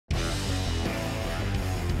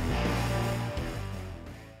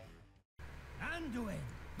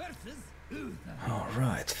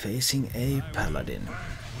Alright, facing a paladin.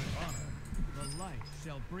 The light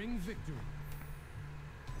shall bring victory.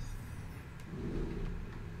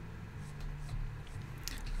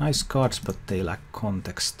 Nice cards, but they lack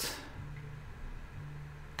context.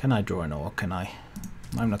 Can I draw an orc? Can I?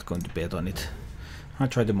 I'm not going to bet on it. I'll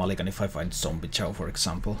try the mulligan if I find Zombie Chow, for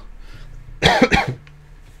example. I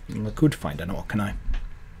could find an orc, can I?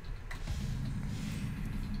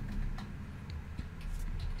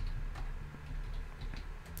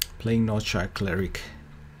 Playing Northshire Cleric.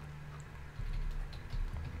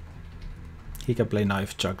 He can play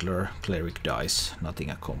Knife Juggler, Cleric dies, nothing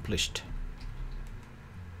accomplished.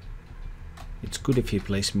 It's good if he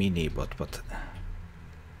plays mini, but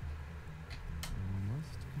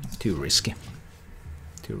too risky.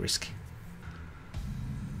 Too risky.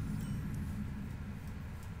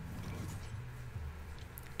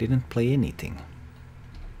 Didn't play anything.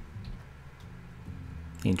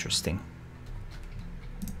 Interesting.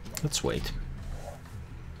 Let's wait.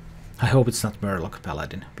 I hope it's not Murloc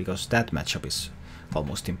Paladin, because that matchup is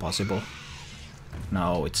almost impossible.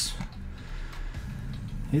 No, it's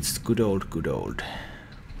good old.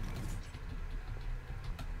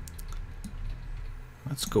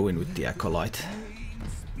 Let's go in with the Acolyte.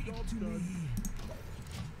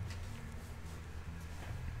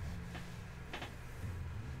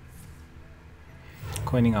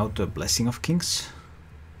 Coining out the Blessing of Kings.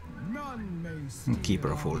 And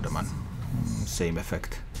Keeper of Uldaman. Same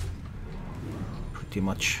effect. Pretty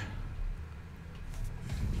much.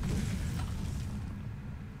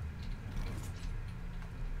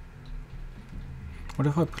 What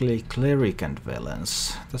if I play Cleric and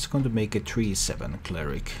Valence? That's going to make a 3/7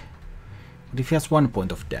 Cleric. But if he has 1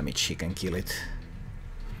 point of damage, he can kill it.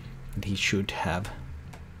 And he should have.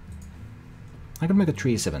 I can make a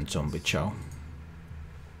 3/7 Zombie Chow.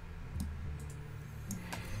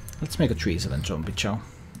 Let's make a 3/7 Zombie Chow.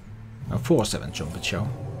 A 4/7 Zombie Chow.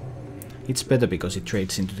 It's better because it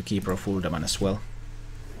trades into the Keeper of Uldaman as well.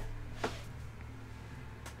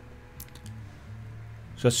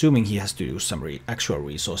 So assuming he has to use some actual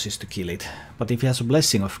resources to kill it. But if he has a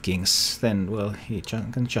Blessing of Kings, then, well, he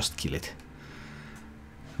can just kill it.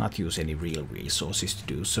 Not use any real resources to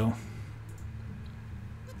do so.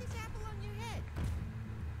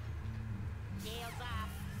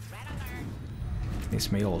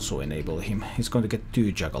 This may also enable him. He's going to get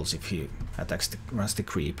 2 juggles if he runs the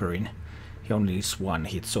Creeper in. He only needs 1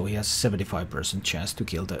 hit, so he has 75% chance to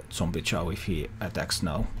kill the Zombie Chow if he attacks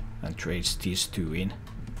now and trades these 2 in.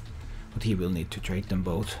 But he will need to trade them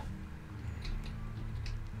both.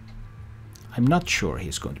 I'm not sure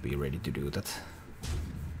he's going to be ready to do that.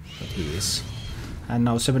 But he is. And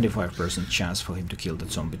now 75% chance for him to kill the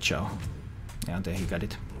Zombie Chow. Yeah, there he got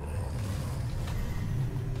it.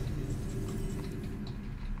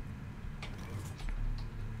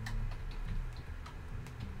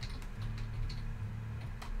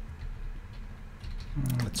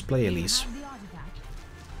 Let's play Elise.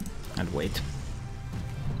 And wait.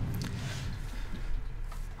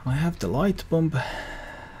 I have the Light Bomb.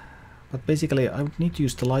 But basically I would need to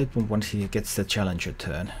use the Light Bomb once he gets the Challenger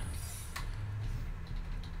turn.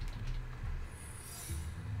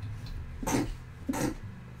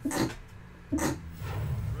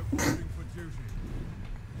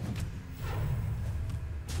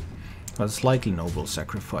 But it's likely Noble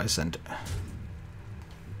Sacrifice and...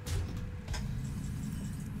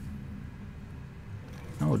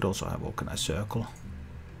 I would also have Organized Circle.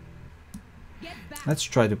 Let's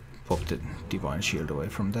try to pop the Divine Shield away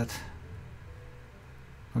from that.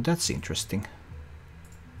 Oh, that's interesting.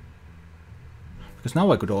 Because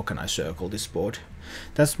now I could Organize Circle this board.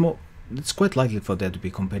 That's more. It's quite likely for there to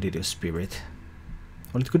be Competitive Spirit.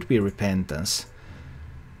 Or it could be Repentance.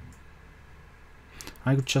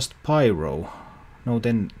 I could just Pyro. No,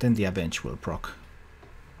 then the Avenge will proc.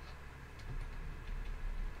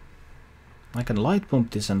 I can Light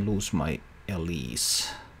Pump this and lose my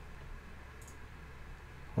Elise.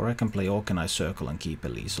 Or I can play Organized Circle and keep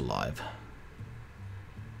Elise alive.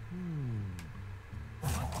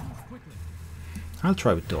 I'll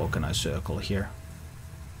try with the Organized Circle here.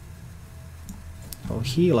 I'll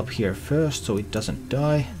heal up here first so it doesn't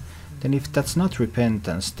die. Then if that's not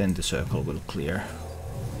Repentance, then the circle will clear.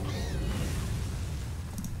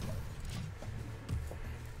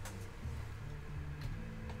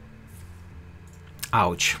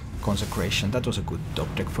 Ouch. Consecration. That was a good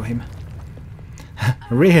top deck for him.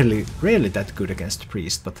 Rarely that good against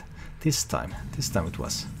Priest, but this time it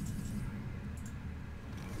was.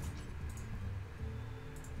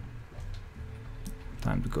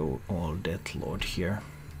 Time to go all Death Lord here.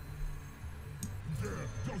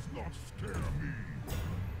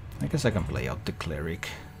 I guess I can play out the cleric.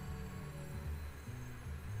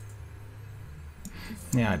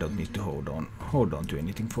 Yeah, I don't need to hold on to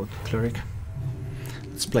anything for the cleric.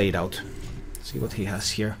 Let's play it out. See what he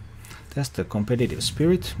has here. That's the competitive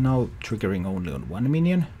spirit, now triggering only on one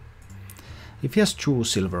minion. If he has true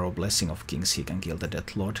silver or blessing of kings, he can kill the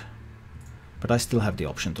Death Lord. But I still have the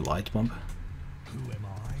option to light bomb. Who am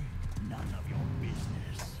I? None of your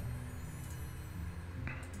business.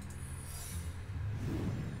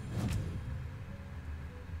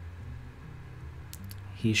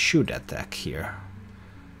 He should attack here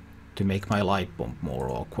to make my light bomb more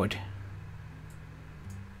awkward.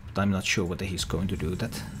 But I'm not sure whether he's going to do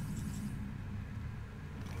that.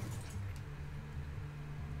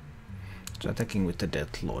 So attacking with the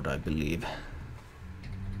Death Lord, I believe.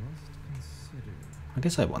 I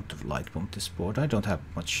guess I want to light bomb this board. I don't have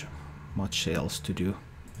much else to do.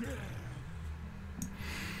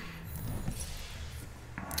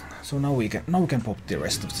 So now we can pop the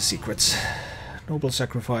rest of the secrets. Noble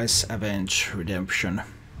Sacrifice, Avenge, Redemption.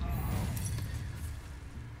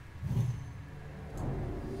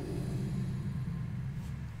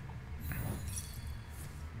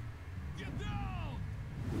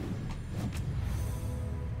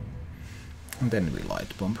 And then we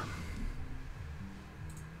light bomb.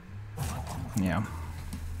 Yeah.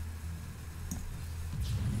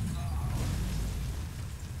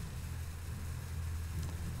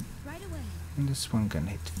 Right away. And this one can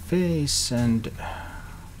hit face, and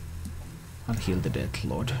I'll heal the Death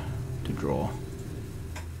Lord to draw.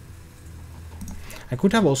 I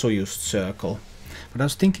could have also used Circle, but I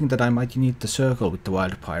was thinking that I might need the Circle with the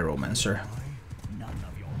Wild Pyromancer. None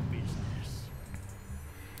of your business.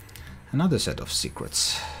 Another set of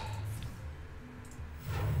secrets.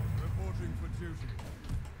 Reporting for duty.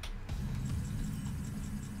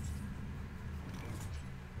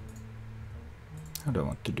 How do I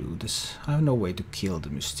want to do this? I have no way to kill the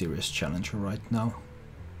Mysterious Challenger right now.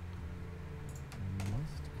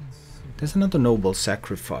 There's another Noble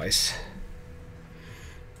Sacrifice.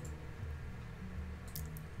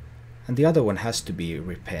 And the other one has to be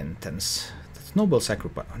Repentance. That's Noble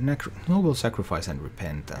Sacrifice and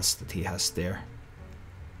Repentance that he has there.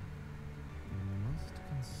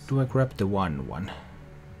 Do I grab the 1/1?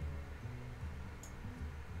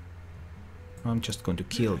 I'm just going to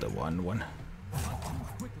kill the 1/1.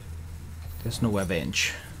 There's no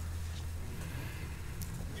Avenge.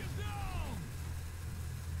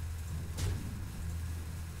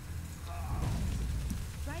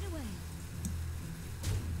 Right away.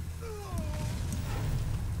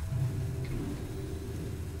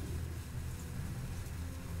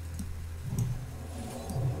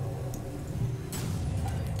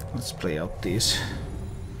 Let's play out these.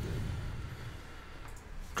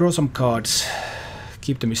 Draw some cards.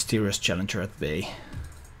 Keep the Mysterious Challenger at bay.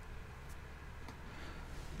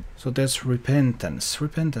 So there's Repentance.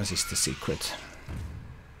 Repentance is the secret.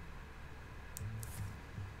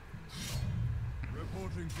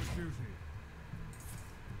 Reporting for duty.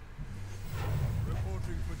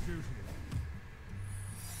 Reporting for duty.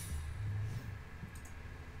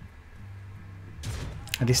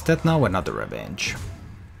 And is that now another Revenge?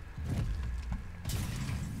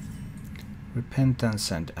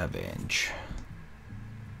 Repentance and Avenge.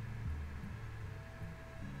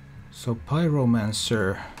 So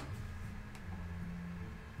Pyromancer.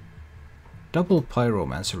 Double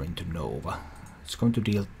Pyromancer into Nova. It's going to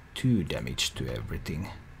deal 2 damage to everything.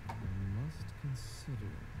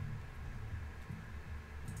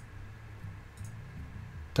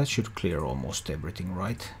 That should clear almost everything,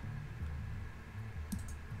 right?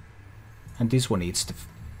 And this one eats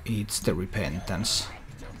the Repentance.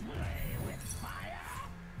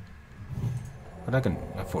 But I can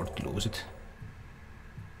afford to lose it.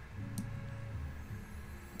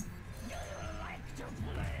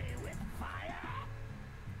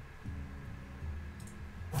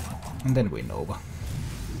 And then we Nova.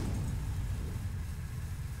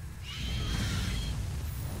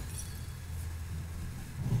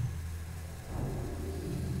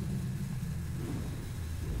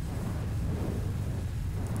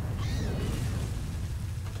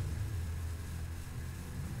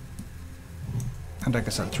 And I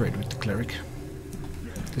guess I'll trade with the cleric.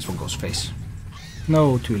 This one goes face.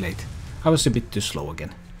 No, too late. I was a bit too slow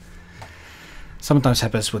again. Sometimes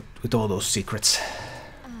happens with all those secrets.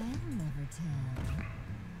 I'll never tell.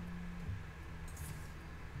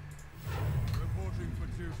 Reporting for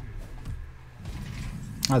duty.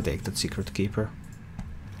 I'll take that Secret Keeper.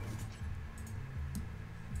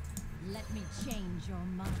 Let me change your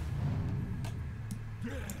mind.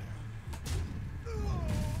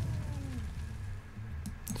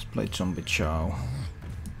 Play Zombie Chow.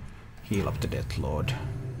 Heal up the Death Lord.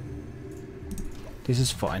 This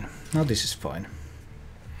is fine. Now this is fine.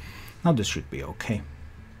 Now this should be okay.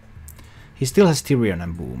 He still has Tyrion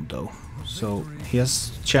and Boom though, so he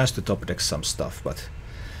has chance to top deck some stuff, but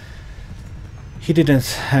he didn't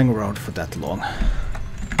hang around for that long.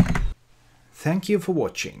 Thank you for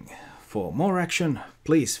watching. For more action,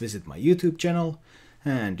 please visit my YouTube channel,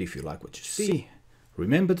 and if you like what you see,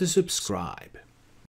 remember to subscribe.